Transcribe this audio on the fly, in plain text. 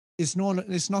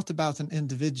it's not about an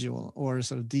individual or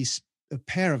sort of a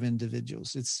pair of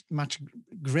individuals. It's much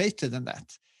greater than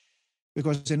that,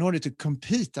 because in order to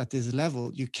compete at this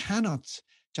level, you cannot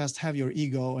just have your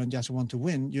ego and just want to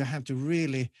win. You have to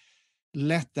really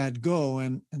let that go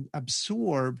and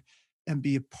absorb and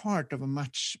be a part of a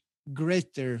much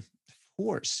greater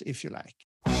force, if you like.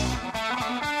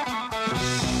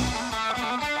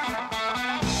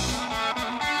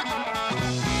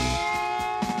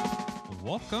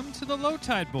 Welcome to the Low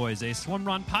Tide Boys, a swim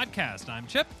run podcast. I'm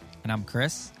Chip. And I'm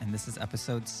Chris, and this is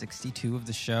episode 62 of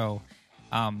the show.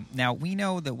 Now, we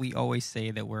know that we always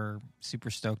say that we're super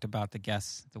stoked about the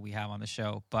guests that we have on the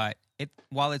show, but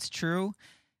while it's true,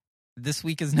 this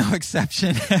week is no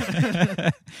exception.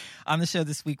 On the show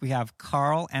this week, we have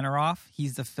Karl Enneroth.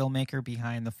 He's the filmmaker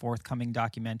behind the forthcoming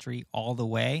documentary, All the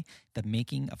Way, The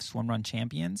Making of Swim Run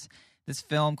Champions. This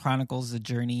film chronicles the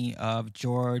journey of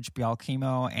George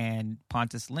Bjalkemo and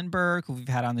Pontus Lindberg, who we've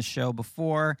had on the show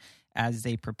before, as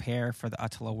they prepare for the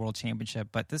Attila World Championship.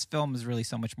 But this film is really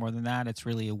so much more than that. It's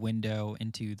really a window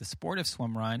into the sport of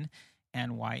swim run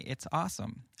and why it's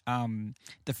awesome.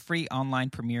 The free online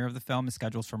premiere of the film is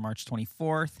scheduled for March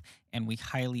 24th, and we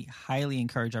highly, highly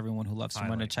encourage everyone who loves swim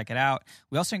run to check it out.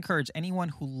 We also encourage anyone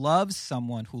who loves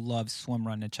someone who loves swim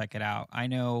run to check it out. I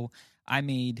know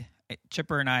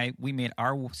Chipper and I, we made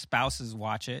our spouses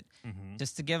watch it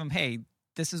just to give them, hey,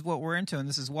 this is what we're into and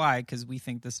this is why, because we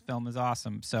think this film is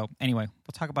awesome. So anyway,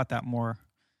 we'll talk about that more a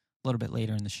little bit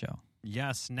later in the show.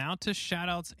 Yes, now to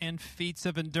shout-outs and feats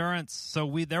of endurance.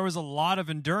 So there was a lot of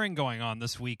enduring going on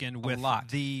this weekend with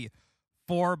the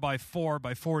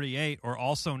 4x4x48, or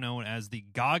also known as the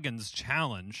Goggins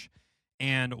Challenge.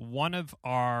 And one of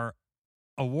our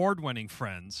award-winning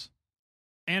friends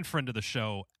and friend of the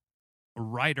show,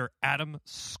 writer Adam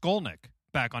Skolnick,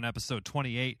 back on episode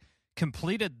 28,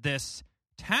 completed this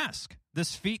task,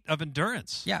 this feat of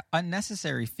endurance. Yeah,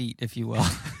 unnecessary feat, if you will.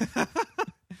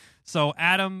 So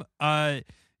Adam,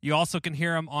 you also can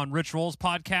hear him on Rich Roll's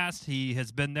podcast. He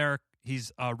has been there.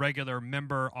 He's a regular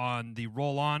member on the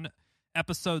Roll On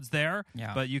episodes there.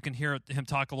 Yeah. But you can hear him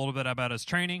talk a little bit about his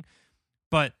training.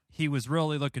 But he was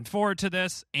really looking forward to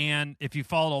this. And if you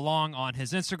followed along on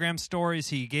his Instagram stories,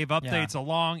 he gave updates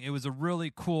along. It was a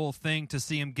really cool thing to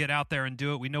see him get out there and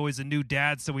do it. We know he's a new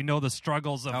dad, so we know the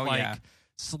struggles of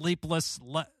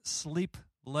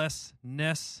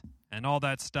sleeplessness and all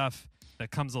that stuff that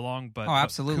comes along. But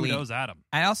absolutely. Kudos, Adam.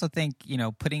 I also think,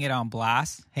 putting it on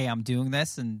blast, hey, I'm doing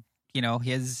this, and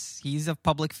he's a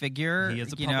public figure. He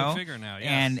is a public figure now,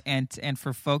 yes. And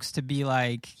for folks to be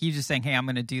like, he's just saying, hey, I'm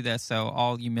going to do this. So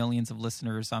all you millions of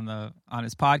listeners on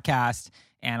his podcast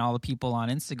and all the people on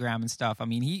Instagram and stuff, I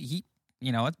mean, he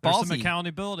it's ballsy. There's some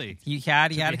accountability. He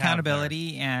had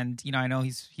accountability, and I know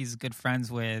he's good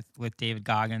friends with David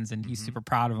Goggins, and he's super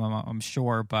proud of him, I'm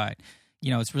sure. But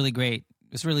it's really great.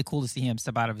 It's really cool to see him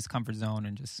step out of his comfort zone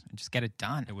and just get it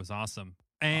done. It was awesome.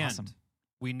 And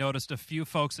we noticed a few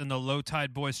folks in the Low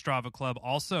Tide Boys Strava Club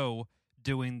also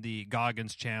doing the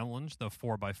Goggins Challenge, the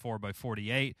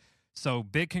 4x4x48. So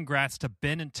big congrats to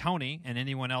Ben and Tony and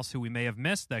anyone else who we may have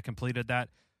missed that completed that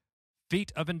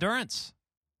feat of endurance.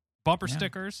 Bumper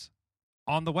stickers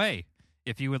on the way.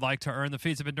 If you would like to earn the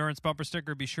Feats of Endurance bumper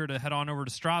sticker, be sure to head on over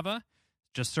to Strava.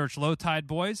 Just search Low Tide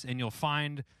Boys, and you'll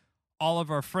find all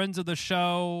of our friends of the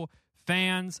show,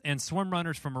 fans, and swim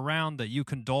runners from around that you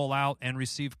can dole out and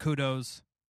receive kudos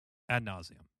ad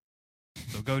nauseum.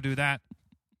 So go do that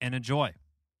and enjoy.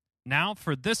 Now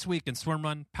for This Week in Swim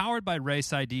Run, powered by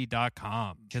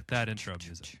RaceID.com. Hit that intro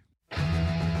music.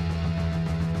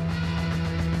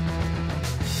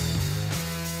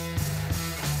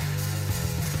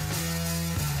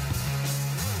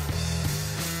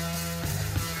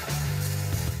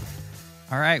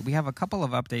 All right, we have a couple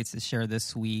of updates to share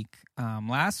this week.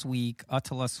 Last week,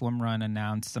 Attila Swim Run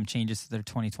announced some changes to their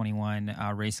 2021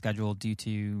 race schedule due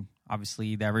to,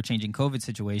 obviously, the ever-changing COVID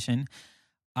situation.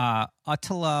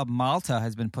 Attila Malta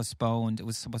has been postponed. It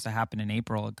was supposed to happen in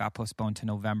April. It got postponed to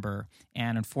November.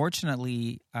 And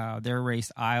unfortunately, their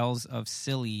race, Isles of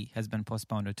Scilly, has been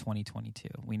postponed to 2022.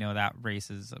 We know that race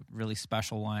is a really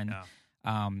special one.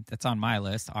 Yeah. That's on my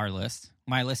list, our list.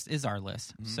 My list is our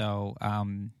list.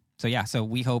 Mm-hmm. So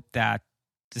we hope that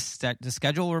the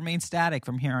schedule will remain static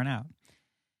from here on out.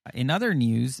 In other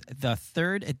news, the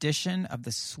third edition of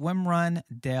the Swim Run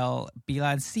del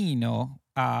Bilancino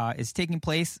is taking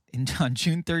place on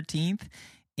June 13th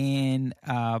in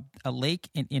a lake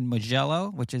in Mugello,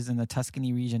 which is in the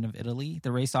Tuscany region of Italy.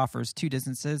 The race offers two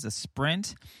distances, a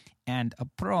sprint and a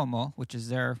promo, which is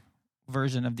their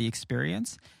version of the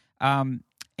experience.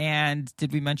 And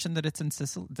did we mention that it's in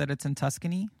Sicily, that it's in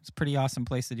Tuscany? It's a pretty awesome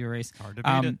place to do a race. Hard to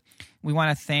beat it. We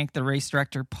want to thank the race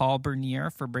director, Paul Bernier,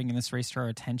 for bringing this race to our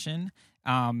attention.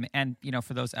 And,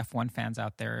 for those F1 fans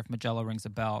out there, if Mugello rings a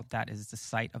bell, that is the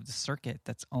site of the circuit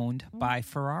that's owned by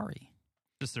Ferrari.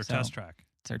 Just their test track.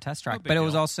 It's their test track. No big But it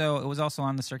deal. was also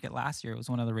on the circuit last year. It was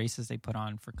one of the races they put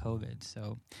on for COVID.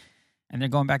 So, and they're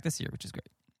going back this year, which is great.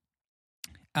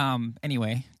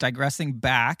 Anyway, digressing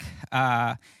back,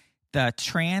 the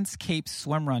Trans Cape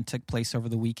Swim Run took place over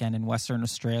the weekend in Western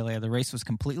Australia. The race was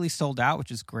completely sold out,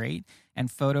 which is great.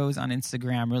 And photos on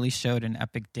Instagram really showed an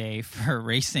epic day for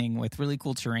racing with really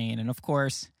cool terrain. And of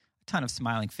course, a ton of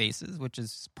smiling faces, which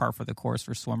is par for the course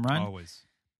for Swim Run. Always.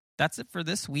 That's it for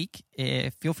this week.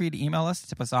 Feel free to email us,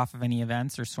 tip us off of any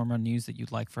events or Swim Run news that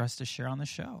you'd like for us to share on the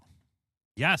show.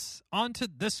 Yes. On to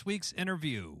this week's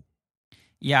interview.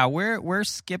 Yeah, we're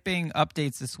skipping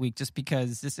updates this week just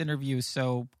because this interview is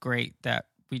so great that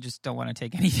we just don't want to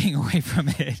take anything away from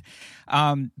it.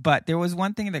 But there was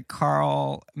one thing that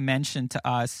Carl mentioned to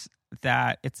us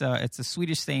that it's a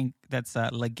Swedish saying that's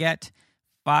 "Leget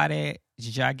fare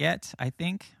jaget." I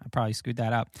think I probably screwed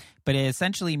that up, but it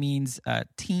essentially means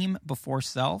team before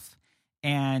self.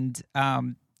 And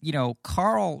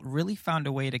Carl really found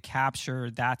a way to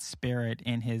capture that spirit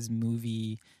in his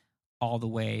movie All the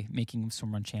Way, Making of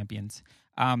Swim Run Champions.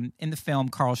 In the film,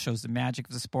 Carl shows the magic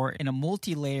of the sport in a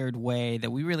multi-layered way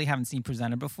that we really haven't seen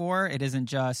presented before. It isn't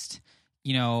just,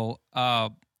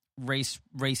 a race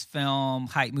film,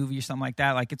 hype movie or something like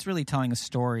that. Like, it's really telling a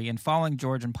story and following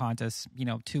George and Pontus,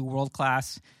 two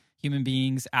world-class human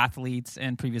beings, athletes,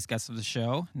 and previous guests of the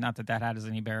show. Not that has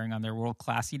any bearing on their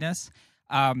world-classiness.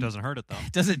 Doesn't hurt it, though.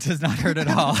 Does not hurt at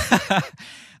all.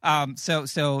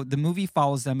 So the movie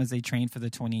follows them as they train for the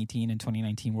 2018 and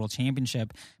 2019 World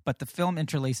Championship, but the film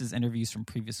interlaces interviews from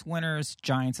previous winners,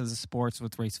 giants of the sports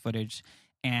with race footage,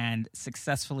 and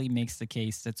successfully makes the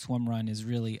case that swim run is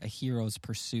really a hero's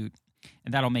pursuit.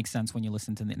 And that'll make sense when you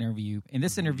listen to the interview. In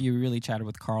this interview, we really chatted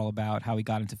with Carl about how he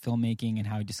got into filmmaking and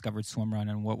how he discovered swim run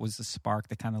and what was the spark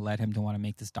that kind of led him to want to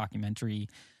make this documentary.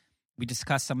 We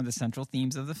discussed some of the central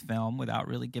themes of the film without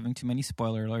really giving too many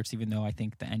spoiler alerts, even though I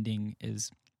think the ending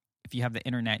is, if you have the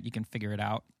internet, you can figure it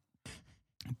out.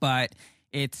 But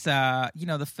it's,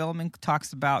 the film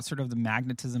talks about sort of the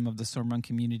magnetism of the swim run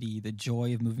community, the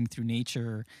joy of moving through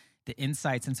nature, the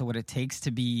insights into what it takes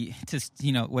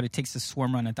what it takes to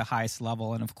swim run at the highest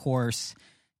level. And of course,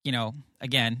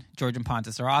 again, George and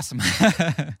Pontus are awesome,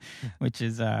 which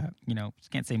is,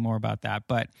 can't say more about that.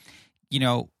 But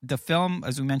the film,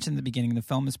 as we mentioned in the beginning, the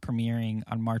film is premiering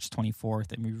on March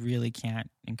 24th, and we really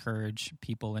can't encourage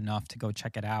people enough to go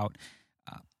check it out.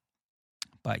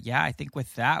 But yeah, I think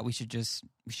with that, we should just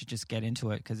get into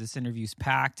it because this interview's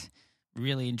packed.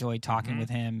 Really enjoyed talking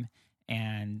with him,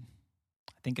 and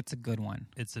I think it's a good one.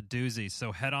 It's a doozy.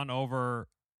 So head on over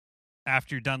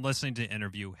after you're done listening to the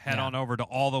interview. Head on over to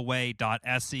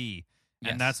alltheway.se,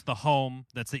 and that's the home.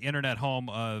 That's the internet home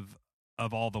of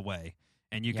All the Way.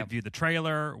 And you can view the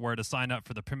trailer, where to sign up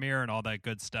for the premiere, and all that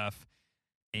good stuff.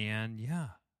 And yeah,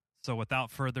 so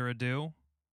without further ado,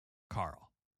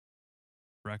 Carl,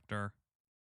 director,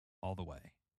 All the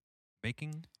Way,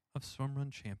 Making of Swim Run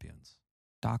Champions.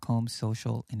 Stockholm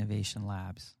Social Innovation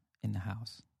Labs in the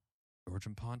house. George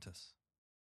and Pontus.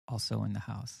 Also in the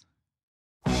house.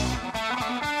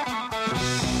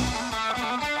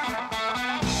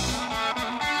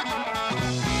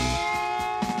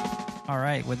 All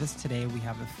right, with us today, we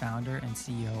have the founder and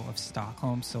CEO of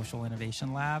Stockholm Social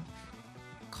Innovation Lab,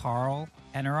 Carl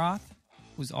Eneroth,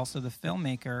 who's also the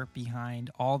filmmaker behind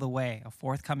All the Way, a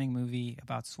forthcoming movie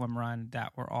about swim run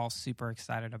that we're all super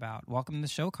excited about. Welcome to the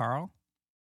show, Carl.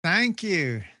 Thank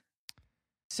you.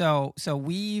 So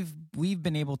we've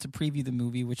been able to preview the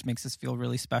movie, which makes us feel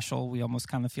really special. We almost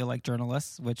kind of feel like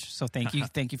journalists, so thank you.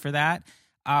 Thank you for that.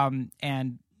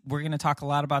 And we're going to talk a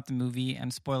lot about the movie,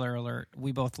 and spoiler alert,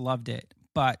 we both loved it.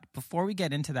 But before we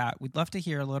get into that, we'd love to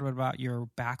hear a little bit about your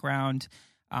background,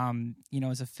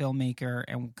 as a filmmaker,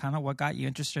 and kind of what got you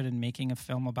interested in making a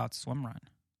film about swim run.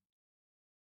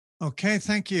 Okay,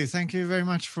 thank you. Thank you very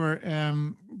much for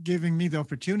giving me the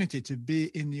opportunity to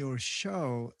be in your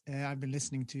show. I've been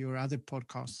listening to your other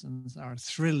podcasts and are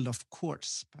thrilled, of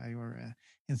course, by your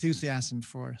enthusiasm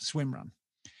for swim run.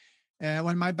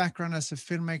 Well, my background as a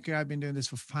filmmaker, I've been doing this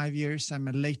for 5 years. I'm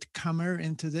a latecomer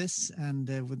into this and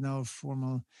with no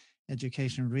formal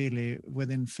education really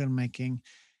within filmmaking.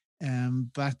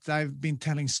 But I've been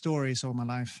telling stories all my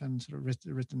life and sort of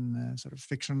written sort of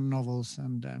fiction novels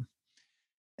and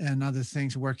other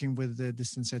things, working with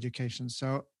distance education.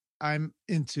 So I'm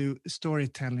into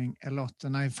storytelling a lot,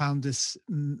 and I found this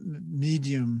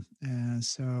medium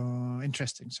so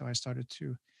interesting. So I started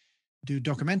to do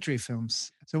documentary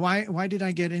films. So why did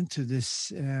I get into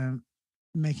this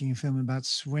making a film about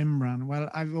swim run? Well,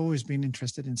 I've always been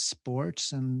interested in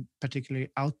sports, and particularly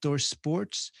outdoor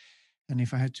sports. And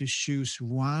if I had to choose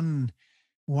one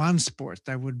sport,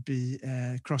 that would be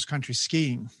cross country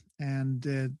skiing. And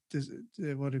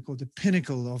what they call the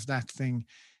pinnacle of that thing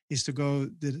is to go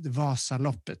the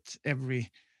Vasaloppet every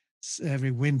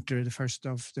winter, the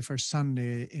first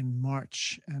Sunday in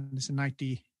March, and it's a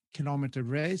 90-kilometer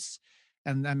race.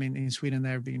 And I mean, in Sweden,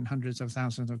 there have been hundreds of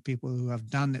thousands of people who have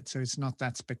done it. So it's not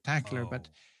that spectacular, but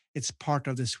it's part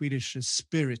of the Swedish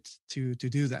spirit to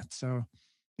do that. So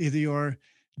either you're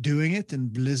doing it in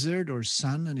blizzard or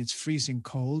sun and it's freezing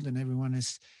cold and everyone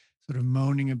is sort of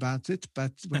moaning about it.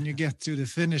 But when you get to the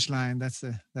finish line, that's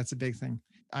a big thing.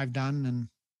 I've done,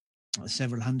 and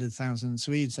several 100,000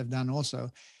 Swedes have done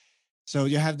also. So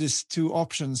you have these two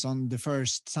options on the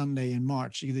first Sunday in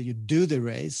March. Either you do the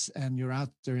race and you're out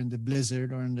there in the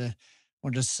blizzard or in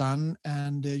the sun,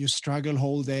 and you struggle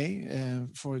whole day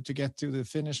to get to the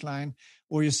finish line,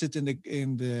 or you sit in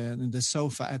the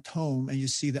sofa at home and you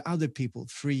see the other people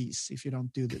freeze if you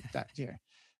don't do that year.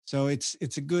 So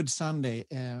it's a good Sunday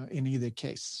in either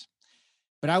case.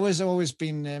 But I was always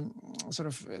been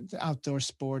the outdoor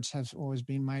sports have always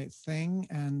been my thing.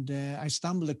 And I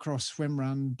stumbled across swim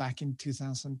run back in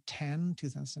 2010,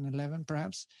 2011,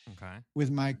 perhaps, with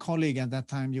my colleague at that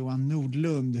time, Johan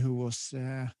Nordlund, who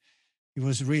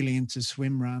was really into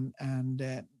swim run.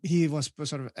 And he was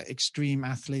sort of an extreme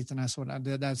athlete. And I thought,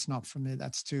 that's not for me.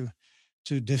 That's too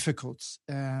difficult.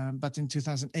 But in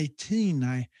 2018,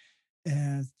 I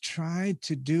tried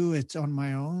to do it on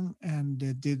my own and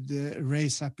did the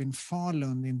race up in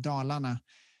Falun in Dalarna.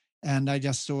 And I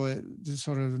just sort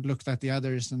of looked at the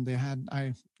others, and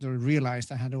I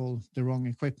realized I had all the wrong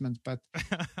equipment, but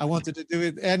I wanted to do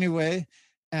it anyway.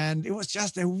 And it was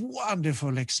just a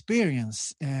wonderful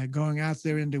experience going out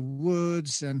there in the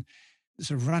woods and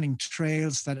sort of running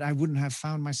trails that I wouldn't have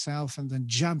found myself, and then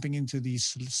jumping into these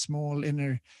small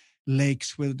inner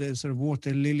lakes with the sort of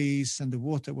water lilies, and the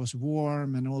water was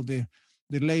warm, and all the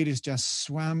ladies just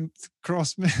swam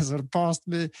across me, sort of past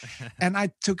me. And I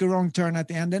took a wrong turn at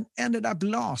the end and ended up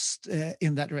lost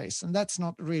in that race. And that's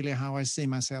not really how I see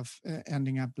myself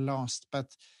ending up lost.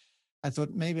 But I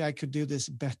thought maybe I could do this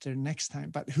better next time.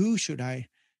 But who should I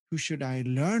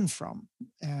learn from?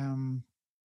 And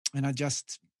I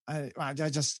just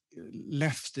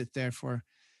left it there for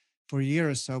a year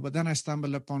or so. But then I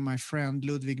stumbled upon my friend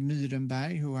Ludwig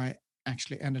Myhrenberg, who I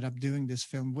actually ended up doing this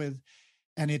film with.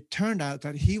 And it turned out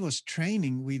that he was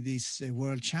training with these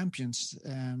world champions,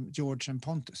 George and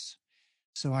Pontus.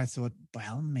 So I thought,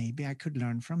 well, maybe I could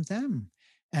learn from them.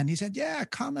 And he said, yeah,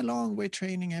 come along. We're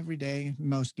training every day,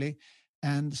 mostly.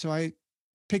 And so I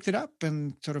picked it up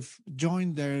and sort of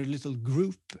joined their little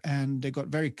group, and they got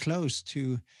very close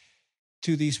to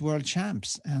these world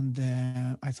champs. And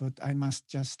I thought I must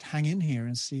just hang in here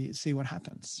and see what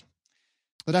happens.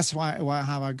 So that's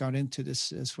how I got into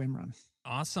this swim run.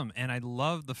 Awesome. And I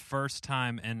love the first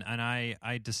time, and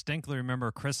I distinctly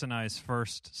remember Chris and I's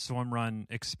first swim run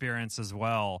experience as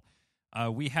well.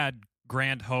 We had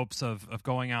grand hopes of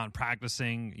going out and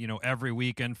practicing, every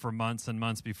weekend for months and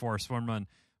months before a swim run.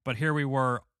 But here we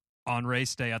were on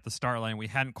race day at the start line. We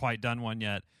hadn't quite done one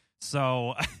yet.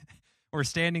 So we're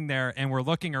standing there and we're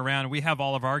looking around. We have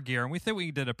all of our gear, and we think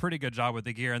we did a pretty good job with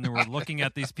the gear. And then we're looking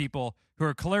at these people who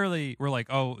are clearly, we're like,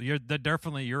 oh, they're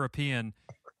definitely European.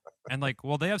 And like,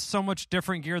 well, they have so much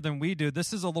different gear than we do.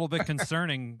 This is a little bit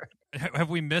concerning. Have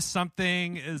we missed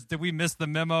something? Did we miss the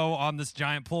memo on this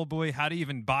giant pull buoy? How do you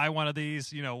even buy one of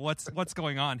these? What's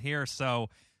going on here? So,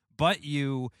 but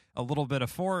a little bit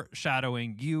of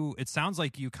foreshadowing, it sounds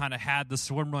like you kind of had the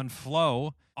swim run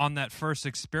flow on that first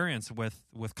experience with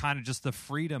kind of just the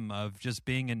freedom of just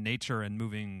being in nature and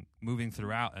moving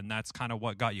throughout. And that's kind of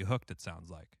what got you hooked, it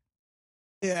sounds like.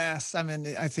 Yes, I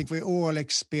mean, I think we all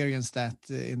experienced that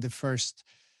in the first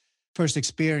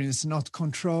experience. Not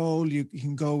control, you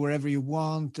can go wherever you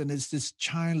want, and it's this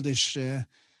childish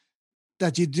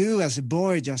that you do as a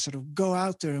boy, just sort of go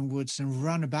out there in woods and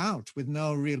run about with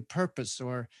no real purpose,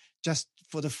 or just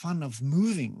for the fun of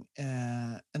moving.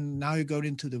 And now you go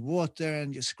into the water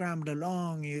and you scramble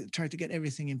along, you try to get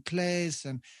everything in place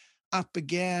and up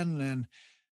again, and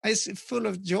it's full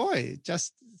of joy,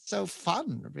 just so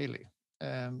fun, really.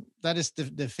 That is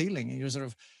the feeling.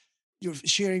 You're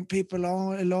cheering people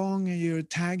along, and you're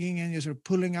tagging, and you're sort of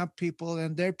pulling up people,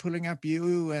 and they're pulling up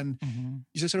you, and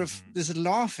you sort of there's a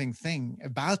laughing thing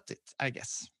about it, I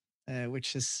guess.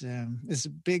 which is a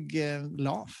big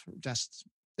laugh, just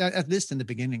at least in the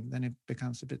beginning. Then it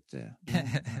becomes a bit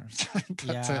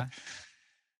yeah.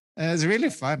 It's really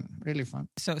fun, really fun.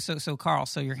 So Carl,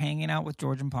 so you're hanging out with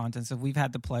George and Pontus. So we've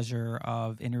had the pleasure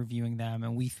of interviewing them,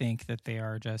 and we think that they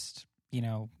are just,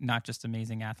 not just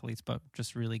amazing athletes, but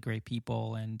just really great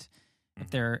people. And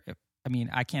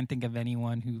I can't think of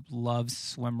anyone who loves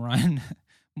swim run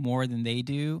more than they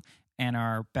do, and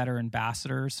are better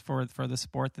ambassadors for the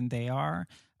sport than they are.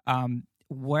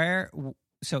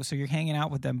 So you're hanging out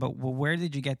with them, but where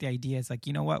did you get the idea? It's like,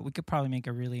 you know what, we could probably make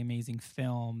a really amazing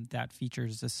film that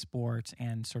features the sport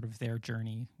and sort of their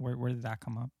journey. Where did that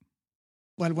come up?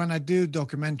 Well, when I do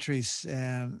documentaries,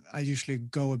 I usually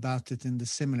go about it in the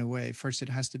similar way. First, it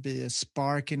has to be a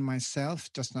spark in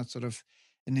myself, just not sort of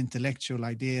an intellectual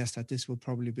idea that this will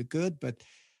probably be good, but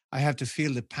I have to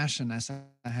feel the passion as I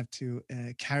have to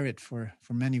carry it for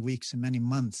many weeks and many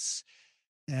months.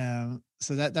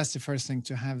 So that's the first thing,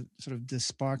 to have sort of the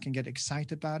spark and get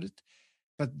excited about it.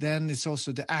 But then it's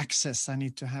also the access. I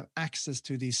need to have access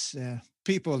to these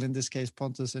people, in this case,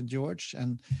 Pontus and George,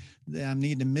 and I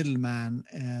need a middleman.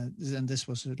 And this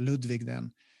was Ludwig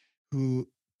then, who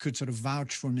could sort of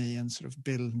vouch for me and sort of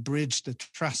bridge the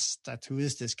trust that who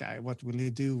is this guy? What will he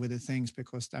do with the things?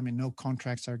 Because, no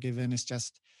contracts are given.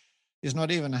 It's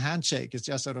not even a handshake. It's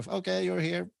just sort of, okay, you're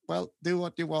here. Well, do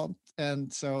what you want.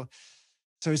 And so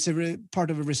it's a part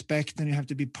of a respect, and you have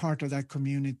to be part of that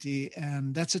community,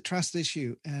 and that's a trust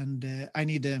issue. And I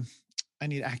need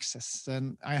access,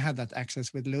 and I had that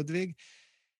access with Ludwig.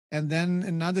 And then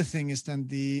another thing is then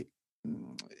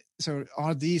so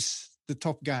are these the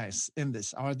top guys in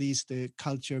this? Are these the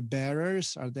culture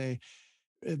bearers? Are they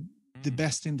the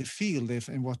best in the field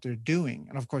in what they're doing?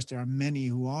 And of course, there are many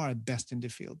who are best in the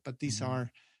field, but these are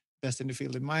best in the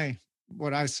field in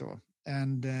what I saw.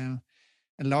 And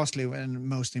lastly, and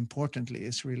most importantly,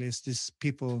 is this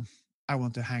people I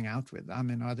want to hang out with.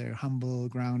 Are they humble,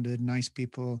 grounded, nice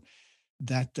people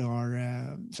that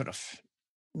are sort of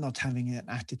not having an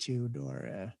attitude,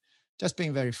 or just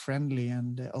being very friendly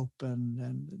and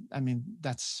open? And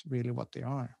that's really what they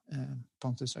are.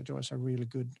 Pontus and George are really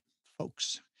good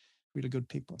folks, really good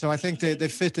people. So I think they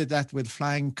fitted that with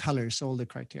flying colors, all the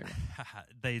criteria.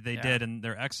 They did, and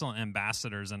they're excellent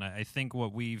ambassadors. And I think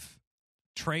what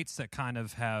traits that kind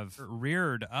of have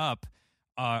reared up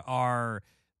are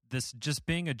this just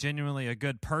being a genuinely a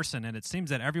good person. And it seems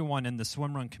that everyone in the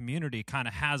swim run community kind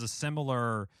of has a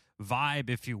similar vibe,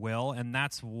 if you will, and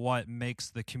that's what makes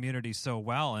the community so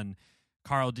well. And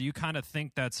Carl, do you kind of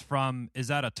think is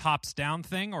that a tops down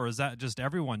thing, or is that just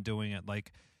everyone doing it?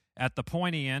 Like at the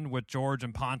pointy end with George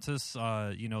and Pontus,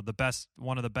 one of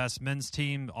the best men's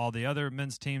team, all the other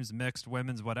men's teams, mixed,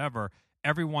 women's, whatever,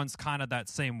 everyone's kind of that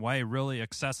same way, really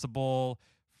accessible,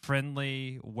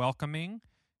 friendly, welcoming.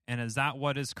 And is that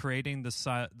what is creating the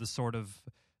sort of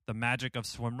the magic of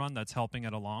swim run that's helping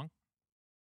it along?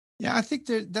 Yeah, I think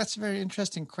that's a very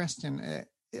interesting question.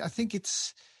 I think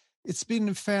it's been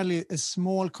a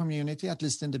small community, at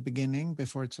least in the beginning,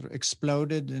 before it sort of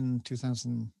exploded in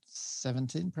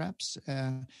 2017, perhaps.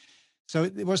 So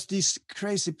it was these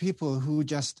crazy people who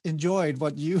just enjoyed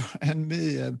what you and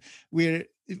me we're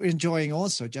enjoying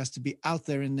also, just to be out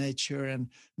there in nature, and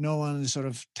no one is sort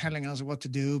of telling us what to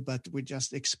do, but we're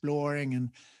just exploring and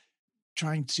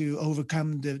trying to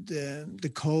overcome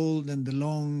the cold and the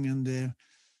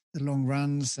long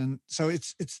runs. And so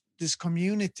it's this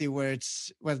community where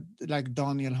like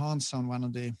Daniel Hansson, one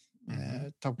of the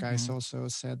top guys, also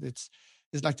said, it's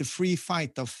like the free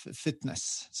fight of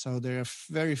fitness. So there are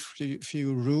very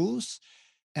few rules,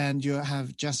 and you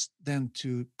have just then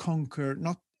to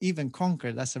not even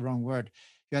conquer, that's the wrong word.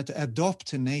 You have to adopt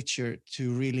to nature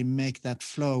to really make that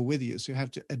flow with you. So you have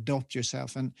to adopt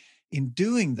yourself. And in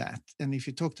doing that, and if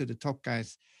you talk to the top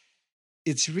guys,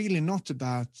 it's really not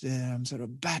about sort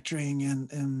of battering,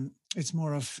 and it's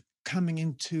more of coming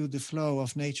into the flow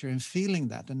of nature and feeling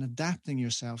that and adapting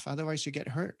yourself. Otherwise you get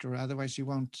hurt, or otherwise you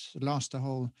won't last the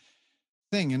whole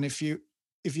thing. And if you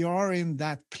are in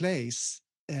that place,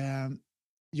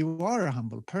 you are a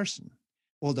humble person,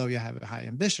 although you have a high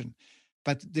ambition.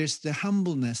 But there's the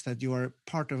humbleness that you are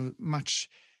part of a much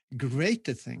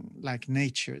greater thing like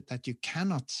nature that you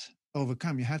cannot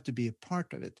overcome. You have to be a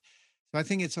part of it. So I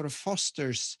think it sort of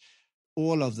fosters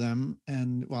all of them,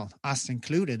 and well, us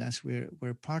included, as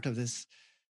we're part of this,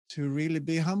 to really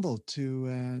be humble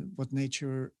to what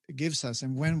nature gives us.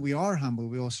 And when we are humble,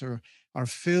 we also are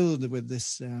filled with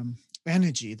this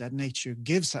energy that nature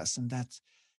gives us, and that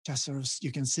just sort of,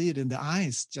 you can see it in the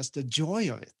eyes, just the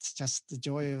joy of it, just the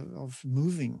joy of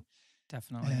moving.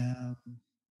 Definitely.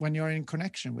 When you're in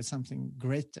connection with something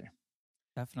greater.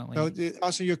 definitely. So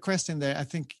also your question there, I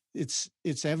think it's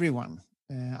everyone.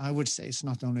 I would say it's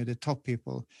not only the top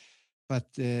people, but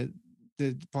the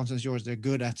Pontus and George, they're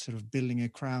good at sort of building a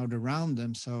crowd around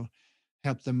them. So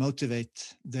help them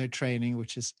motivate their training,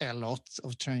 which is a lot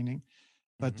of training.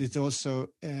 But it's also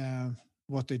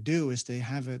what they do is they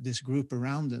have this group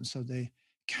around them. So they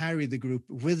carry the group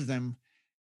with them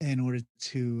in order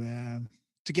to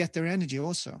get their energy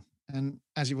also. And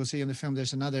as you will see in the film,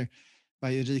 there's another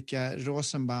by Ulrika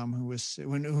Rosenbaum,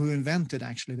 who invented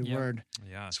actually the word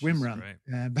swim run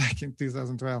back in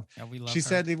 2012. Yeah, we love she her.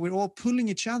 said that we're all pulling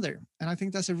each other. And I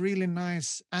think that's a really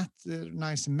nice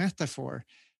metaphor,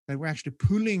 that we're actually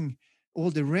pulling. All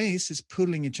the race is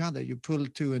pulling each other. You pull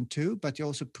 2 and 2, but you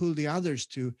also pull the others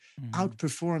to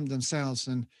outperform themselves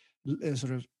and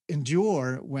sort of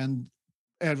endure when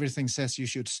everything says you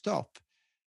should stop.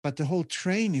 But the whole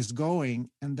train is going,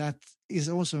 and that is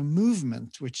also a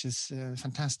movement, which is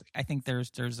fantastic. I think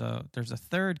there's a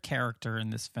third character in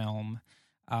this film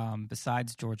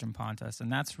besides George and Pontus,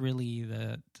 and that's really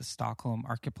the Stockholm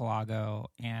Archipelago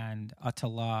and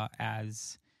Attila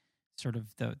as sort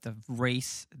of the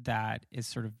race that is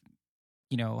sort of,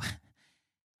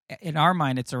 in our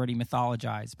mind, it's already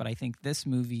mythologized, but I think this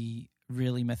movie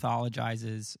really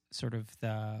mythologizes sort of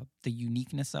the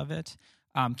uniqueness of it.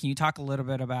 Can you talk a little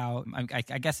bit about, I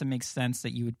guess it makes sense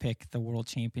that you would pick the World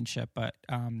Championship, but,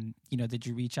 did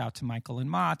you reach out to Michael and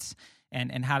Mats,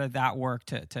 and how did that work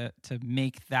to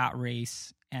make that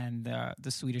race and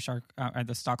the Swedish or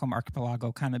the Stockholm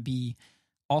Archipelago kind of be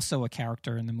also a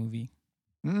character in the movie?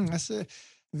 That's a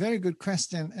very good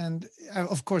question. And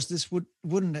of course, this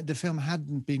the film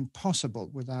hadn't been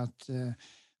possible without the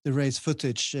race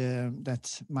footage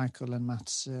that Michael and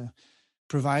Mats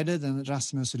provided, and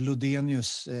Rasmus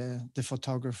Lodenius, the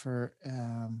photographer,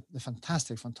 the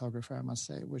fantastic photographer, I must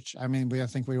say, I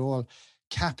think we're all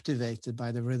captivated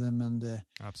by the rhythm and the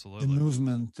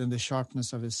movement and the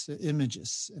sharpness of his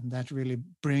images. And that really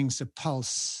brings a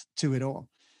pulse to it all.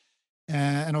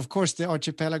 And of course, the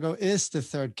archipelago is the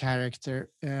third character,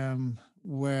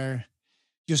 where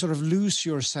you sort of lose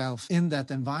yourself in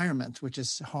that environment, which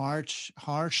is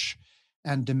harsh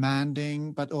and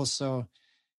demanding, but also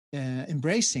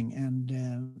embracing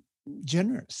and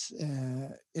generous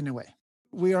in a way.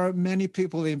 We are many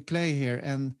people in play here,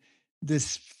 and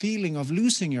this feeling of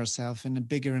losing yourself in a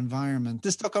bigger environment.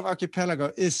 The Stockholm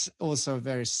Archipelago is also a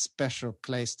very special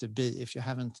place to be if you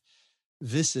haven't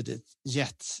visited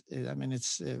yet. I mean,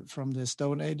 it's from the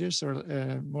Stone Ages or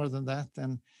more than that.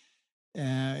 And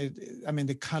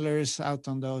the colors out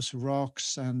on those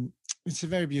rocks, and it's a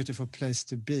very beautiful place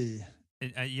to be.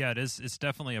 It is. It's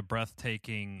definitely a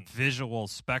breathtaking visual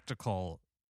spectacle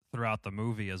throughout the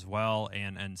movie as well,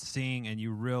 and seeing, and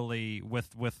you really with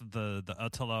the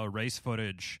Attila race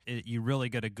footage, you really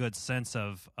get a good sense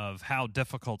of how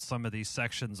difficult some of these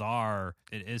sections are.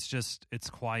 It's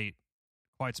quite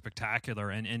spectacular,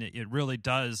 and it really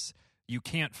does. You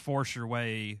can't force your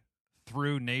way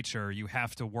through nature. You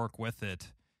have to work with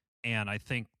it, and I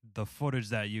think the footage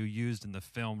that you used in the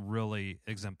film really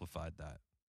exemplified that.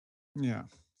 Yeah,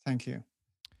 thank you.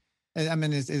 I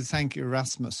mean, thank you,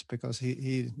 Rasmus, because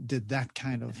he did that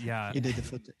kind of. Yeah, he did the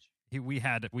footage. We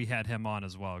had him on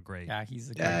as well. Great. Yeah,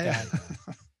 he's a great guy.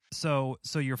 So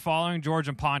you're following George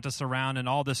and Pontus around in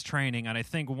all this training, and I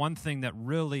think one thing that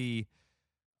really,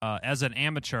 as an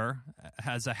amateur,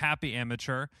 as a happy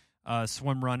amateur,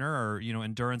 swim runner, or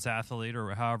endurance athlete,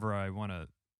 or however I want to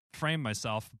frame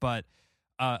myself, but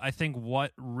I think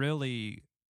what really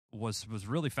was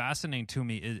really fascinating to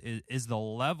me is the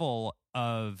level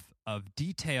of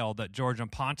detail that George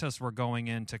and Pontus were going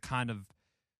in to kind of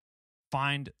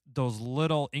find those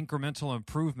little incremental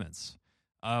improvements,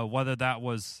 whether that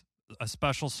was a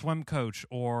special swim coach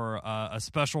or a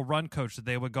special run coach that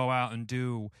they would go out and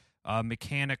do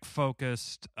mechanic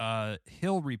focused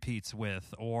hill repeats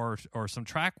with, or some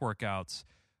track workouts.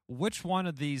 Which one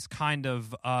of these kind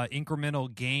of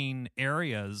incremental gain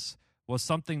areas was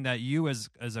something that you, as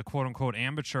a quote unquote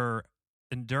amateur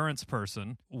endurance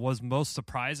person, was most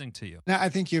surprising to you? Now, I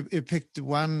think you picked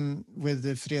one with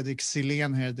Fredrik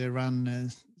Silén here, the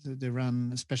run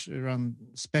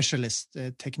specialist,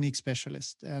 technique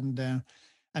specialist, and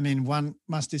one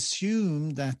must assume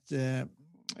that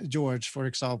George, for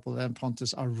example, and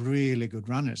Pontus are really good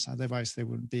runners. Otherwise, they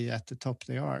wouldn't be at the top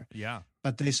they are. Yeah,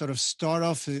 but they sort of start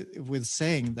off with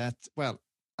saying that, well,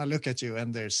 I look at you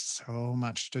and there's so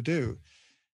much to do.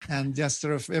 And just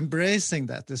sort of embracing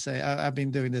that, to say, I've been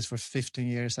doing this for 15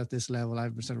 years at this level.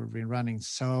 I've sort of been running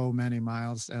so many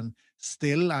miles, and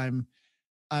still I'm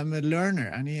a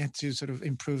learner. I need to sort of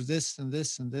improve this and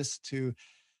this and this to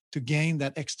gain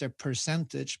that extra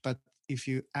percentage. But if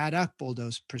you add up all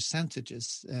those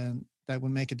percentages, that will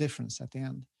make a difference at the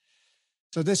end.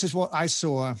 So this is what I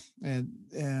saw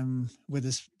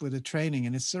with the training,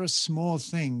 and it's sort of small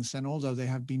things. And although they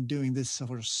have been doing this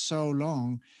for so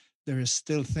long, there are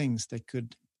still things they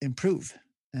could improve,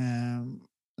 and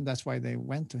that's why they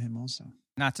went to him also.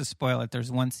 Not to spoil it,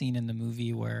 there's one scene in the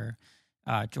movie where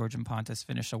George and Pontus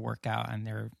finish a workout, and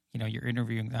they're, you're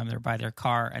interviewing them. They're by their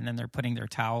car, and then they're putting their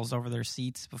towels over their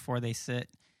seats before they sit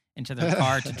into their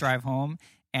car to drive home.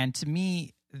 And to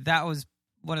me, that was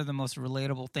one of the most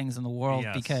relatable things in the world,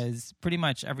 because pretty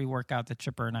much every workout that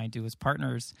Chipper and I do as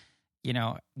partners,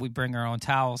 we bring our own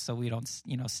towels so we don't,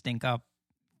 stink up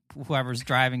whoever's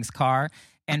driving's car.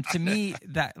 And to me,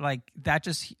 that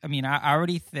just, I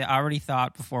already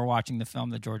thought before watching the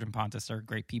film that George and Pontus are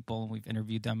great people, and we've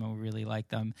interviewed them and we really like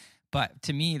them. But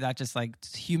to me, that just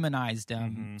humanized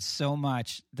them so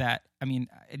much that,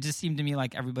 it just seemed to me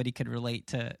like everybody could relate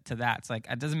to that. It's like,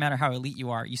 it doesn't matter how elite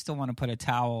you are, you still want to put a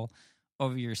towel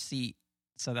over your seat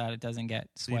so that it doesn't get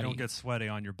sweaty. So you don't get sweaty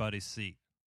on your buddy's seat.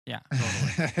 Yeah,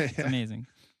 totally. It's amazing.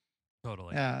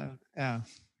 Totally.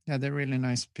 Yeah, they're really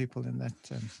nice people in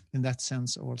that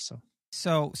sense also.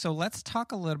 So let's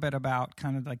talk a little bit about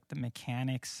kind of the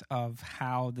mechanics of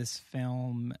how this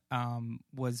film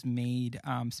was made.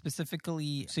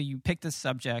 Specifically, so you pick this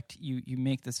subject, you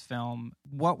make this film.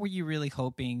 What were you really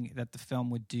hoping that the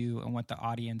film would do, and what the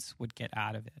audience would get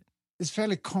out of it? It's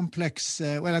fairly complex,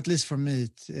 well, at least for me,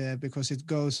 because it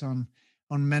goes on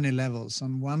many levels.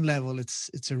 On one level,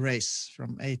 it's a race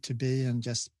from A to B and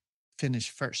just finish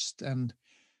first. And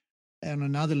on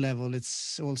another level,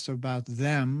 it's also about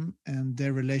them and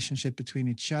their relationship between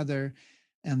each other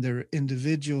and their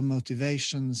individual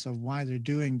motivations of why they're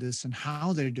doing this and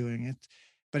how they're doing it.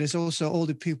 But it's also all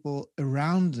the people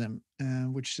around them,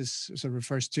 which sort of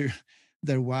refers to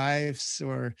their wives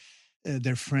or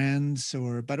their friends,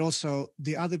 but also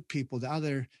the other people, the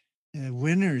other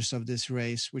winners of this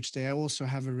race, which they also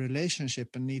have a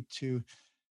relationship and need to,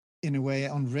 in a way,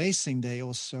 on racing day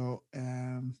also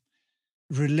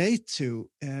relate to,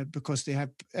 because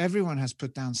everyone has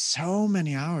put down so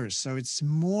many hours. So it's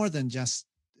more than just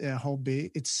a hobby,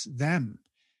 it's them.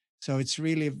 So it's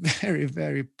really very,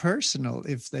 very personal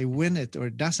if they win it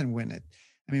or doesn't win it.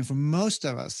 For most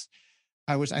of us,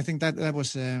 I think that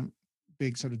was a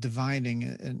big sort of dividing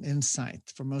an insight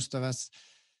for most of us.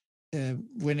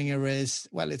 Winning a race,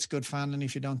 well, it's good fun, and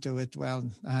if you don't do it,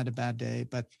 well, I had a bad day.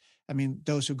 But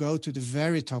those who go to the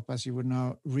very top, as you would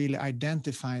know, really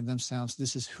identify themselves.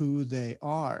 This is who they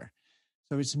are.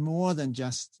 So it's more than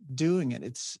just doing it;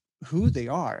 it's who they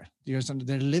are.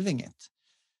 They're living it.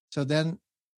 So then,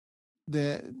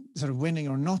 the sort of winning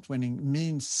or not winning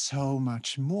means so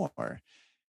much more,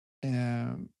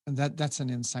 and that's an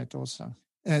insight also.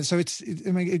 So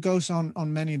it goes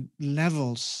on many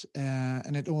levels,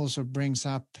 and it also brings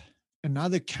up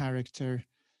another character,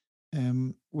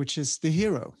 which is the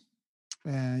hero.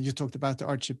 You talked about the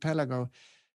archipelago,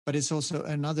 but it's also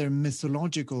another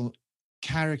mythological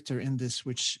character in this,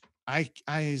 which I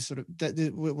sort of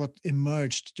what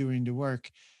emerged during the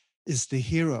work is the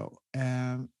hero.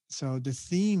 So the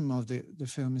theme of the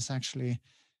film is actually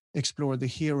explore the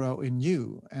hero in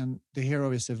you, and the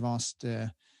hero is a vast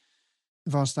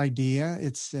idea.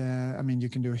 It's you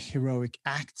can do heroic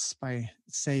acts by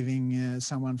saving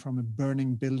someone from a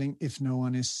burning building if no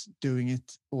one is doing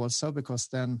it also, because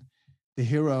then the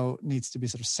hero needs to be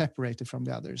sort of separated from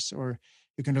the others. Or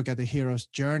you can look at the hero's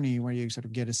journey, where you sort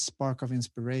of get a spark of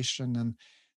inspiration, and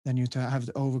then you have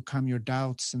to overcome your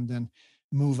doubts and then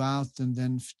move out and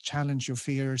then challenge your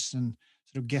fears and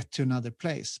sort of get to another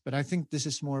place. But I think this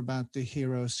is more about the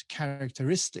hero's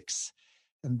characteristics,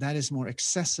 and that is more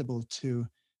accessible to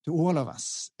all of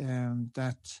us. In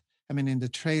the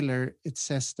trailer, it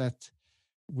says that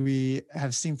we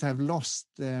seem to have lost,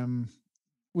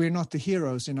 we're not the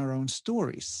heroes in our own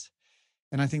stories.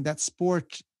 And I think that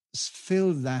sport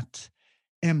filled that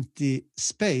empty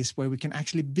space where we can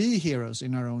actually be heroes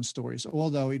in our own stories,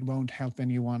 although it won't help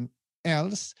anyone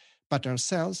else but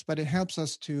ourselves. But it helps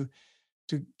us to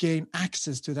gain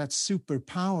access to that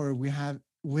superpower we have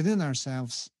within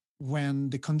ourselves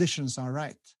when the conditions are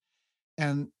right.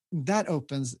 And that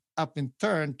opens up in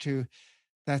turn to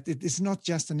that it is not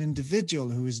just an individual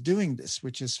who is doing this,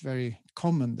 which is very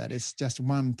common, that it's just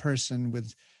one person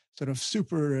with sort of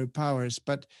superpowers.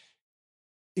 But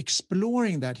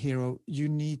exploring that hero, you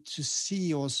need to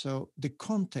see also the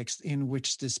context in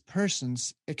which this person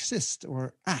exists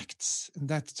or acts. And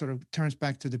that sort of turns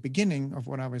back to the beginning of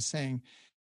what I was saying,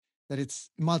 that it's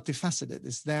multifaceted.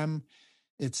 It's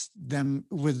them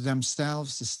with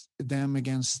themselves, it's them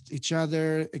against each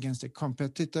other, against the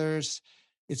competitors,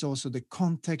 It's also the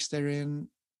context they're in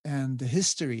and the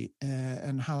history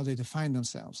and how they define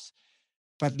themselves.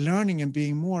 But learning and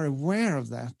being more aware of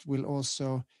that will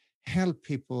also help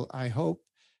people, I hope,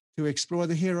 to explore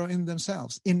the hero in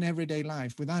themselves in everyday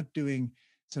life without doing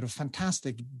sort of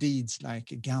fantastic deeds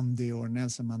like Gandhi or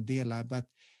Nelson Mandela. But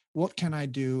what can I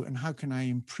do and how can I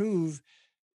improve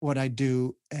what I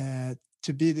do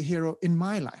to be the hero in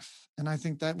my life? And I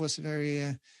think that was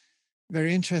very,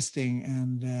 very interesting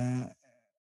and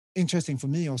interesting for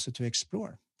me also to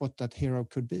explore what that hero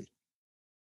could be.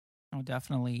 Oh,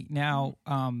 definitely. Now,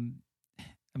 I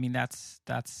mean, that's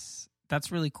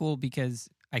really cool because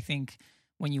I think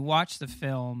when you watch the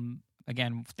film,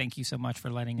 again, thank you so much for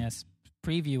letting us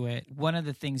preview it. One of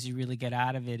the things you really get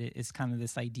out of it is kind of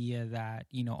this idea that,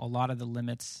 you know, a lot of the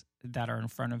limits that are in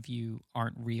front of you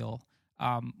aren't real.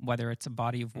 Whether it's a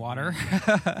body of water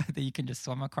that you can just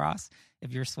swim across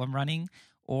if you're swim running,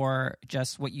 or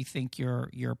just what you think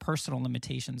your personal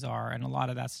limitations are, and a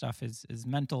lot of that stuff is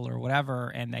mental or whatever.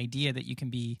 And the idea that you can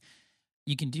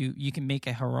make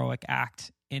a heroic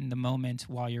act in the moment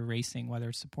while you're racing, whether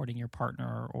it's supporting your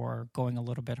partner or going a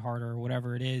little bit harder or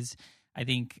whatever it is. I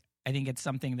think it's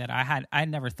something that I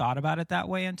never thought about it that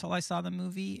way until I saw the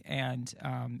movie, and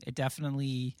it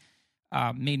definitely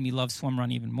made me love swim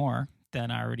run even more than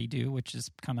I already do, which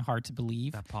is kind of hard to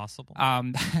believe. That possible?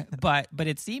 But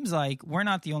it seems like we're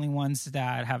not the only ones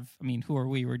that have. I mean, who are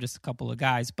we? We're just a couple of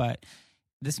guys, but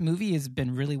this movie has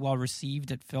been really well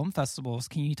received at film festivals.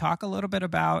 Can you talk a little bit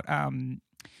about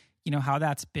how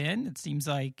that's been? It seems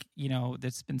like,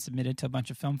 that's been submitted to a bunch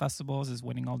of film festivals, is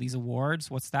winning all these awards.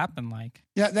 What's that been like?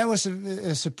 Yeah, that was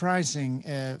surprising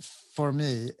for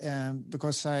me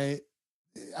because I've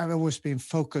always been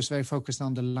very focused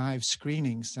on the live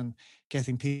screenings and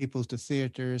getting people to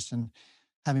theaters and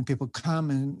having people come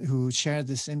and who share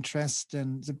this interest,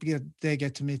 and they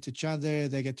get to meet each other.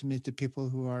 They get to meet the people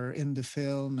who are in the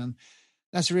film. And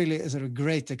that's really a sort of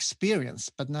great experience.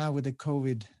 But now with the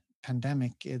COVID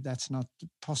pandemic, that's not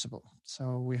possible.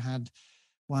 So we had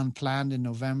one planned in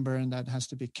November, and that has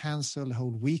to be canceled, a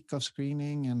whole week of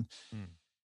screening. And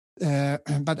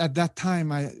but at that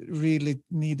time, I really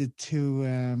needed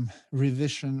to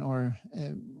revision or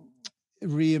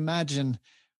reimagine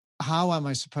how am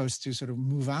I supposed to sort of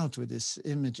move out with these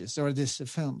images or these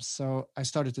films. So I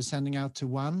started to sending out to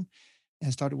one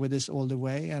and started with this all the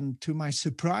way. And to my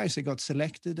surprise, it got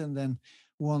selected and then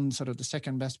won sort of the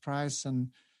second best prize. And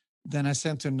then I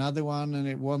sent to another one and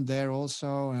it won there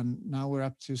also. And now we're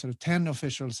up to sort of 10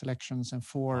 official selections and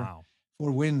four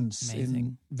wins. Amazing.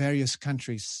 In various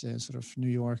countries, sort of New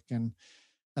York and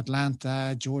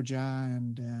Atlanta, Georgia,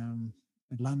 and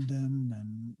London,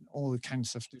 and all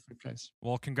kinds of different places.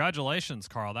 Well, congratulations,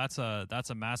 Carl. That's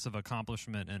a massive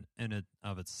accomplishment in it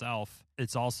of itself.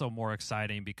 It's also more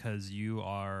exciting because you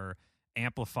are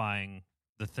amplifying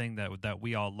the thing that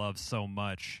we all love so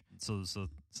much. So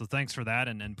thanks for that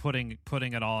and putting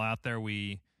it all out there.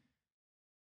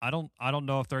 I don't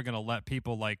know if they're going to let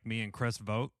people like me and Chris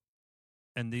vote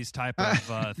in these type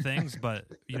of things, but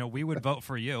we would vote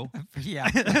for you. Yeah,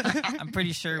 I'm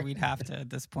pretty sure we'd have to at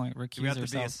this point recuse Do we have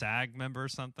ourselves. to be a SAG member or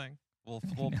something? We'll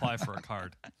apply for a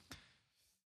card.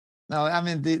 No, I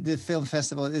mean the film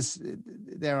festival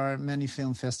there are many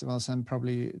film festivals, and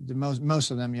probably the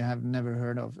most of them you have never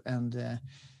heard of, and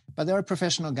but there are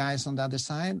professional guys on the other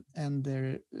side, and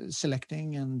they're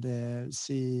selecting and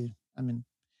see. I mean,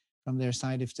 from their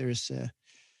side, if there's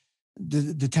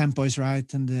the tempo is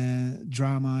right and the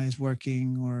drama is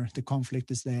working or the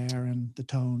conflict is there and the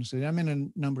tone. So I mean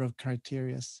a number of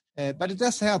criteria, but it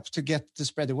does help to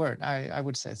spread the word. I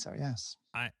would say so. Yes.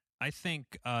 I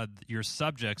think your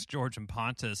subjects, George and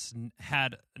Pontus,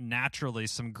 had naturally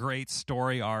some great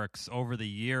story arcs over the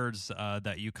years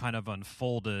that you kind of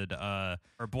unfolded.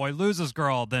 Or boy loses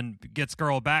girl, then gets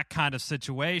girl back kind of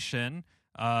situation.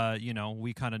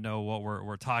 We kind of know what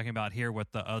we're talking about here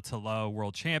with the Othello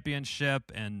World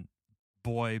Championship and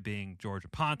boy being George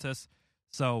and Pontus.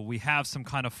 So we have some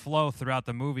kind of flow throughout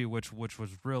the movie, which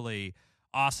was really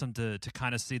awesome to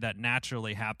kind of see that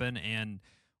naturally happen. And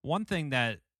one thing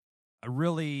that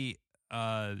really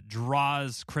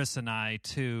draws Chris and I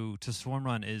to Swim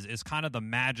Run is kind of the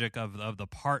magic of the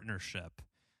partnership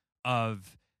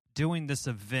of doing this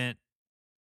event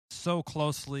so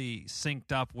closely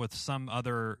synced up with some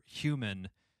other human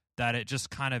that it just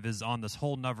kind of is on this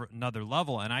whole another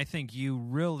level. And I think you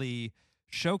really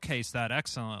showcase that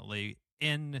excellently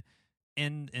in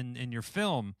your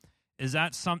film. Is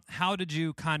that how did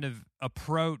you kind of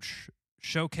approach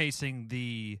showcasing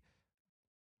the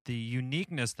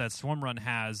uniqueness that Swim Run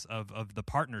has of the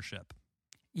partnership?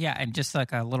 Yeah, and just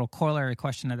like a little corollary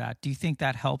question to that, do you think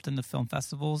that helped in the film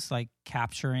festivals, like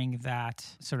capturing that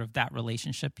sort of that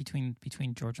relationship between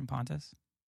George and Pontus?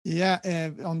 Yeah,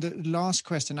 on the last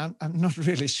question, I'm not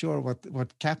really sure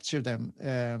what captured them.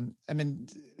 I mean,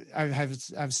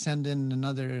 I've sent in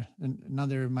another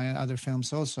my other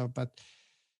films also, but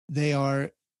they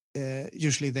are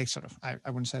usually they sort of I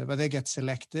wouldn't say that, but they get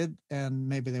selected and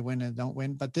maybe they win and don't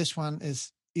win. But this one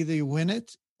is either you win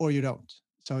it or you don't.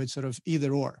 So it's sort of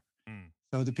either or.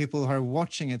 So the people who are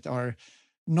watching it are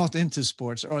not into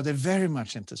sports, or they're very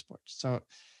much into sports. So,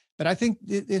 but I think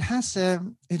it has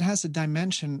a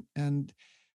dimension, and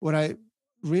what I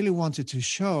really wanted to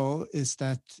show is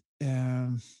that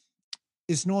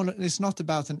it's not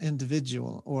about an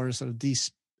individual or sort of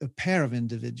a pair of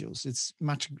individuals. It's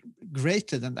much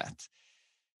greater than that,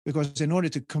 because in order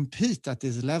to compete at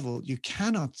this level, you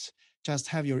cannot just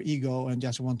have your ego and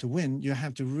just want to win. You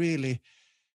have to really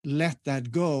let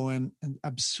that go and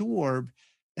absorb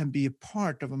and be a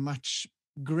part of a much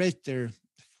greater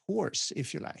force,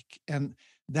 if you like. And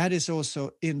that is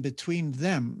also in between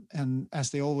them. And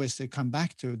as they come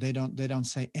back to, they don't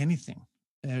say anything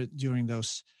during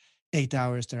those 8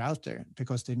 hours they're out there,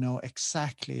 because they know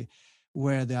exactly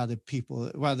where the other people,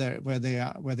 where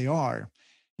they are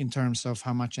in terms of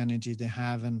how much energy they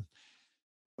have and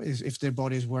if their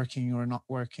body is working or not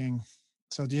working.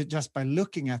 So just by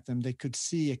looking at them, they could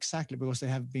see exactly, because they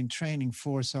have been training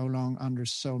for so long under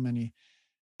so many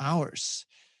hours.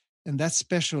 And that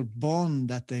special bond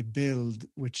that they build,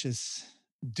 which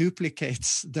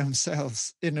duplicates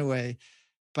themselves in a way,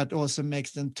 but also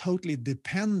makes them totally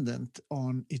dependent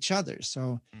on each other.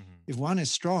 So if one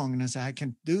is strong and says, I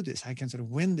can do this, I can sort of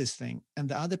win this thing, and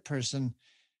the other person,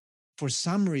 for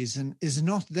some reason, is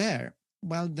not there,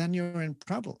 well, then you're in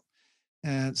trouble.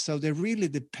 So they're really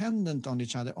dependent on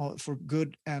each other for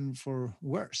good and for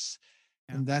worse.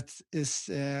 Yeah. And that is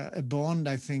a bond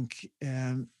I think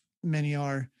many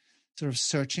are sort of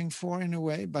searching for in a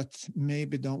way, but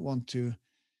maybe don't want to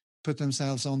put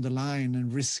themselves on the line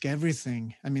and risk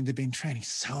everything. I mean, they've been training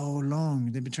so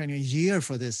long. They've been training a year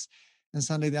for this. And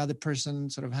suddenly the other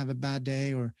person sort of have a bad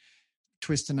day or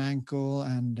twist an ankle.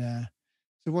 And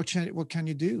so what can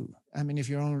you do? I mean, if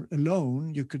you're all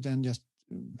alone, you could then just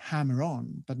hammer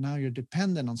on, but now you're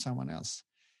dependent on someone else,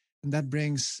 and that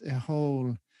brings a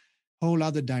whole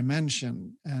other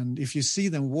dimension. And if you see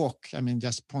them walk, I mean,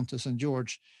 just Pontus and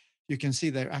George, you can see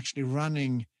they're actually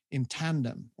running in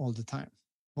tandem all the time.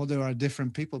 Well, there are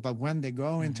different people, but when they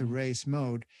go into race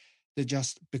mode, they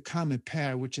just become a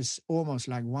pair, which is almost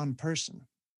like one person,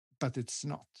 but it's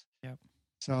not. Yep.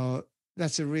 So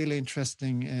that's a really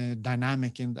interesting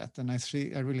dynamic in that, and I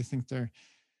really think they're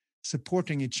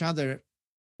supporting each other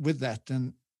with that,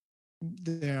 and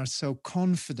they are so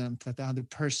confident that the other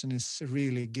person is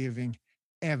really giving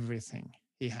everything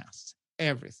he has,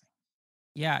 everything.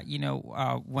 Yeah,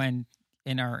 when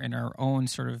in our own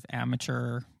sort of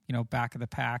amateur, back of the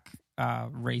pack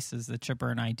races that Chipper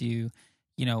and I do,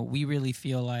 we really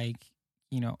feel like,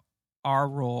 our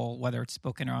role, whether it's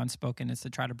spoken or unspoken, is to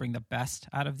try to bring the best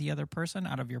out of the other person,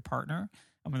 out of your partner,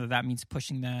 and whether that means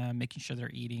pushing them, making sure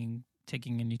they're eating,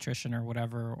 taking in nutrition or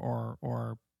whatever,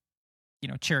 or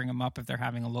cheering them up if they're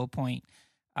having a low point.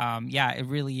 It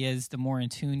really is. The more in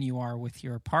tune you are with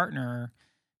your partner,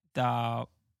 the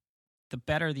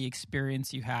better the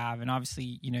experience you have. And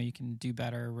obviously, you can do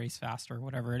better, race faster,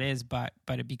 whatever it is. But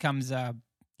it becomes the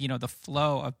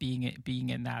flow of being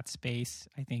in that space,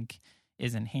 I think,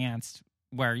 is enhanced.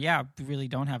 Where we really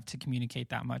don't have to communicate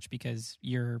that much because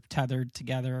you're tethered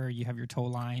together. You have your tow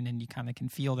line, and you kind of can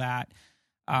feel that.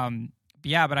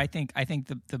 But I think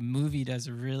the movie does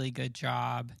a really good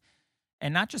job,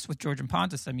 and not just with George and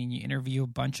Pontus. I mean, you interview a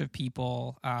bunch of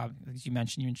people. As you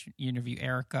mentioned, you interview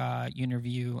Erica, you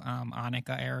interview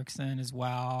Annika Eriksson as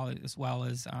well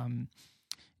as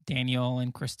Daniel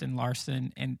and Kristen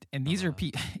Larson, and these are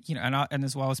and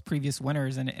as well as previous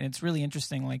winners, and it's really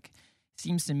interesting. Like, it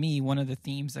seems to me one of the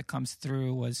themes that comes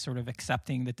through was sort of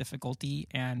accepting the difficulty,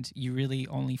 and you really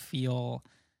only feel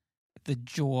the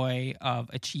joy of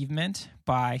achievement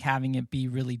by having it be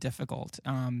really difficult.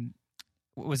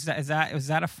 Was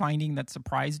that a finding that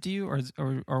surprised you,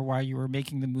 or while you were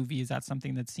making the movie, is that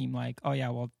something that seemed like, oh yeah,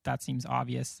 well, that seems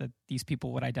obvious that these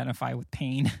people would identify with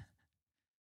pain?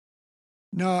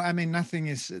 No, I mean, nothing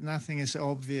is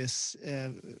obvious.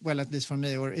 Well, at least for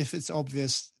me, or if it's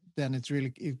obvious, then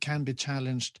it can be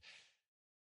challenged.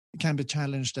 It can be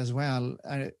challenged as well.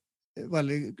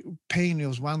 Pain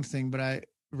was one thing, but I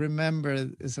remember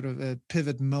sort of a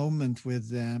pivot moment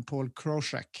with Paul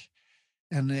Kroschak,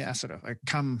 and I sort of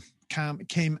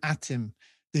came at him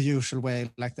the usual way,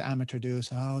 like the amateur do.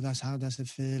 So, how does it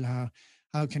feel?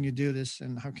 How can you do this?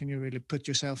 And how can you really put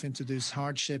yourself into this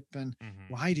hardship? And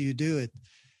why do you do it?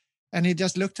 And he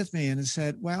just looked at me and he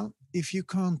said, well, if you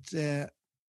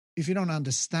don't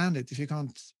understand it, if you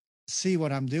can't see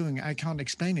what I'm doing, I can't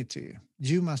explain it to you.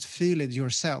 You must feel it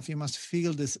yourself. You must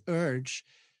feel this urge.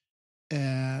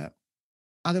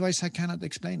 Otherwise, I cannot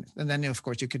explain it. And then, of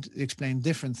course, you could explain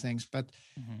different things. But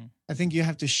I think you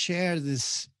have to share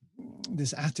this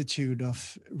attitude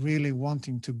of really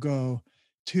wanting to go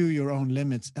to your own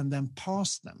limits and then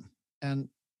pass them. And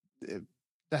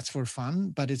that's for fun,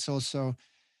 but it's also,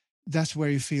 that's where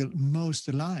you feel most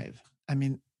alive. I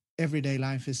mean, everyday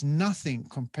life is nothing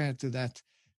compared to that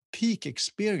peak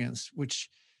experience,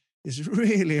 which is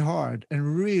really hard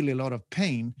and really a lot of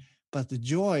pain. But the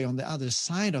joy on the other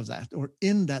side of that, or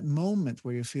in that moment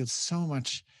where you feel so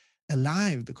much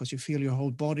alive because you feel your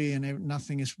whole body and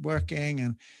nothing is working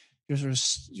and you're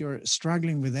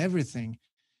struggling with everything,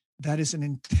 that is an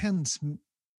intense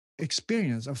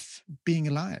experience of being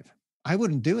alive. I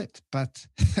wouldn't do it, but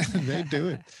they do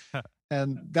it.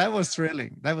 And that was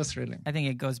thrilling. I think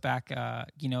it goes back,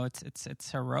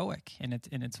 it's heroic in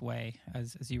its way,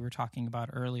 as you were talking about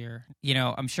earlier.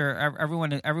 I'm sure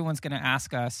everyone's going to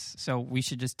ask us, so we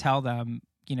should just tell them,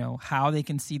 how they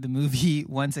can see the movie.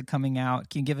 When's it coming out?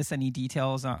 Can you give us any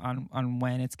details on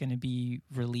when it's going to be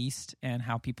released and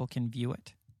how people can view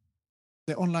it?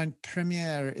 The online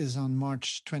premiere is on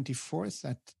March 24th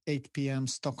at 8 p.m.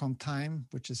 Stockholm time,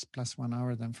 which is plus 1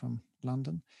 hour then from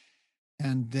London.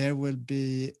 And there will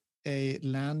be a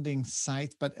landing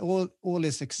site, but all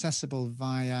is accessible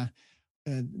via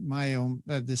my own.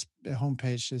 This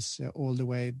homepage is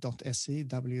alltheway.se,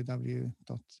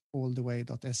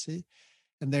 www.alltheway.se,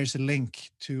 and there's a link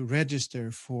to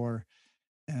register for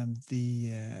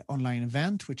the online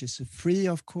event, which is free,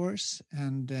 of course.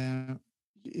 And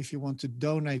if you want to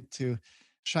donate to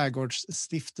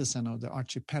Skärgårdsstiftelsen or the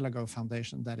Archipelago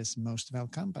Foundation, that is most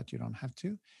welcome, but you don't have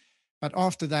to. But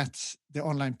after that, the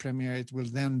online premiere, it will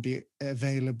then be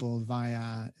available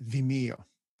via Vimeo,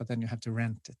 but then you have to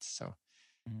rent it. So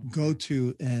go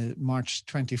to March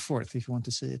 24th if you want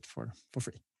to see it for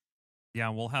free. Yeah,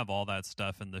 we'll have all that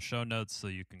stuff in the show notes so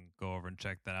you can go over and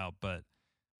check that out. But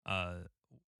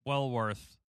well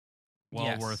worth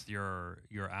your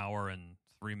hour and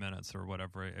 3 minutes or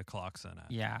whatever it clocks in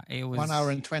at. Yeah, it was 1 hour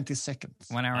and 20 seconds.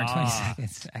 1 hour and 20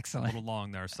 seconds. Excellent. A little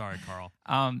long there. Sorry, Carl.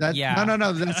 Yeah.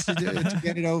 No. That's to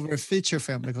get it over a feature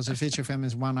film, because a feature film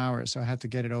is 1 hour. So I had to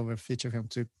get it over a feature film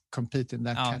to compete in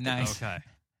that category. Nice. Okay,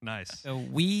 nice. So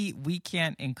we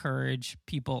can't encourage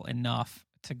people enough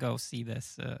to go see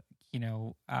this.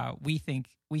 We think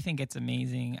it's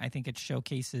amazing. I think it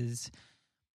showcases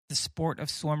the sport of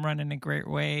swim run in a great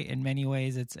way. In many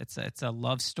ways, it's a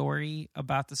love story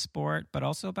about the sport, but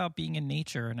also about being in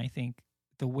nature. And I think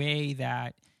the way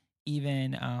that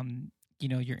even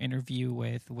your interview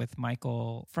with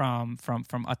Michael from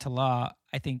Attila,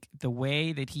 I think the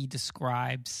way that he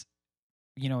describes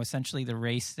essentially the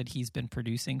race that he's been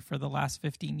producing for the last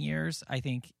 15 years, I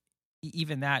think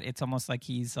even that, it's almost like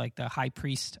he's like the high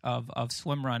priest of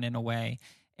swim run in a way.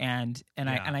 And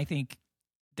I think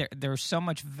there's so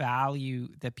much value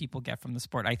that people get from the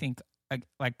sport. I think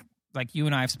like you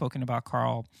and I have spoken about,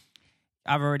 Carl,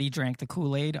 I've already drank the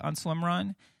Kool-Aid on swim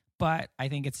run, but I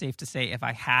think it's safe to say if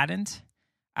I hadn't,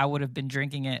 I would have been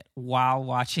drinking it while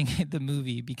watching the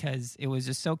movie, because it was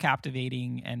just so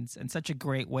captivating and such a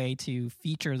great way to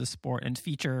feature the sport and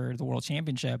feature the World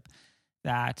Championship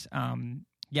that,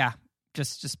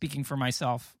 just speaking for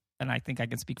myself, and I think I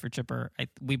can speak for Chipper,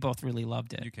 we both really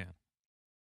loved it. You can.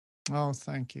 Oh,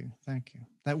 thank you.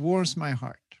 That warms my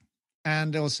heart.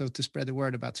 And also to spread the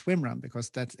word about swim run,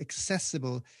 because that's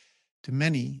accessible to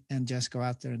many, and just go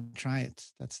out there and try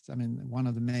it. That's, one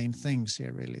of the main things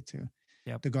here, really, to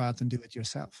go out and do it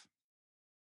yourself.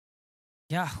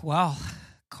 Yeah, well,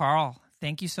 Carl,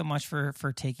 thank you so much for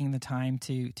taking the time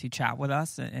to chat with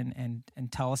us and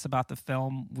tell us about the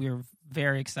film. We're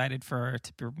very excited for it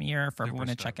to premiere, for everyone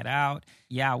to check it out.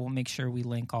 Yeah, we'll make sure we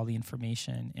link all the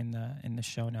information in the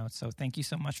show notes. So thank you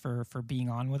so much for being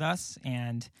on with us,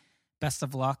 and best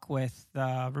of luck with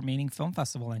the remaining film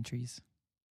festival entries.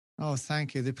 Oh,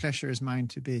 thank you. The pleasure is mine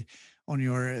to be on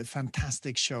your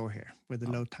fantastic show here with the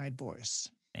Low Tide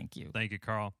Boys. Thank you. Thank you,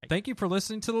 Carl. Thank you for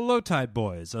listening to the Low Tide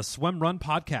Boys, a swim run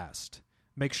podcast.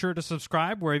 Make sure to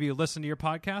subscribe wherever you listen to your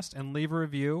podcast and leave a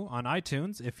review on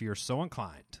iTunes if you're so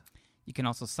inclined. You can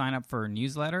also sign up for a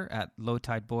newsletter at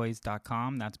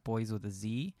lowtideboys.com. That's boys with a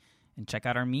Z. And check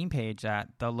out our meme page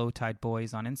at The Low Tide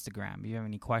Boys on Instagram. If you have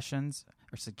any questions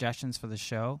or suggestions for the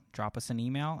show, drop us an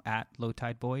email at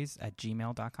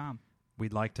lowtideboys@gmail.com.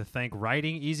 We'd like to thank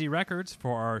Writing Easy Records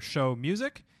for our show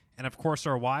music, and of course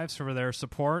our wives for their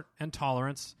support and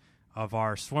tolerance of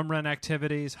our swim run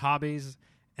activities, hobbies,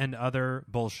 and other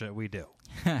bullshit we do.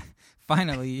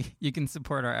 Finally, you can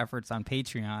support our efforts on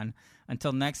Patreon.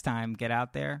 Until next time, get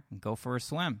out there and go for a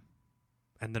swim.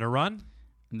 And then a run.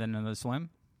 And then another swim.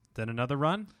 Then another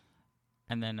run.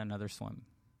 And then another swim.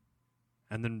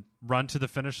 And then run to the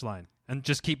finish line. And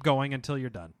just keep going until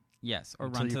you're done. Yes, or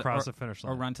until run you to cross the finish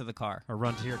line. or run to the car Or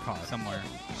run to your car. somewhere.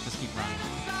 Just keep running.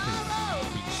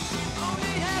 Peace.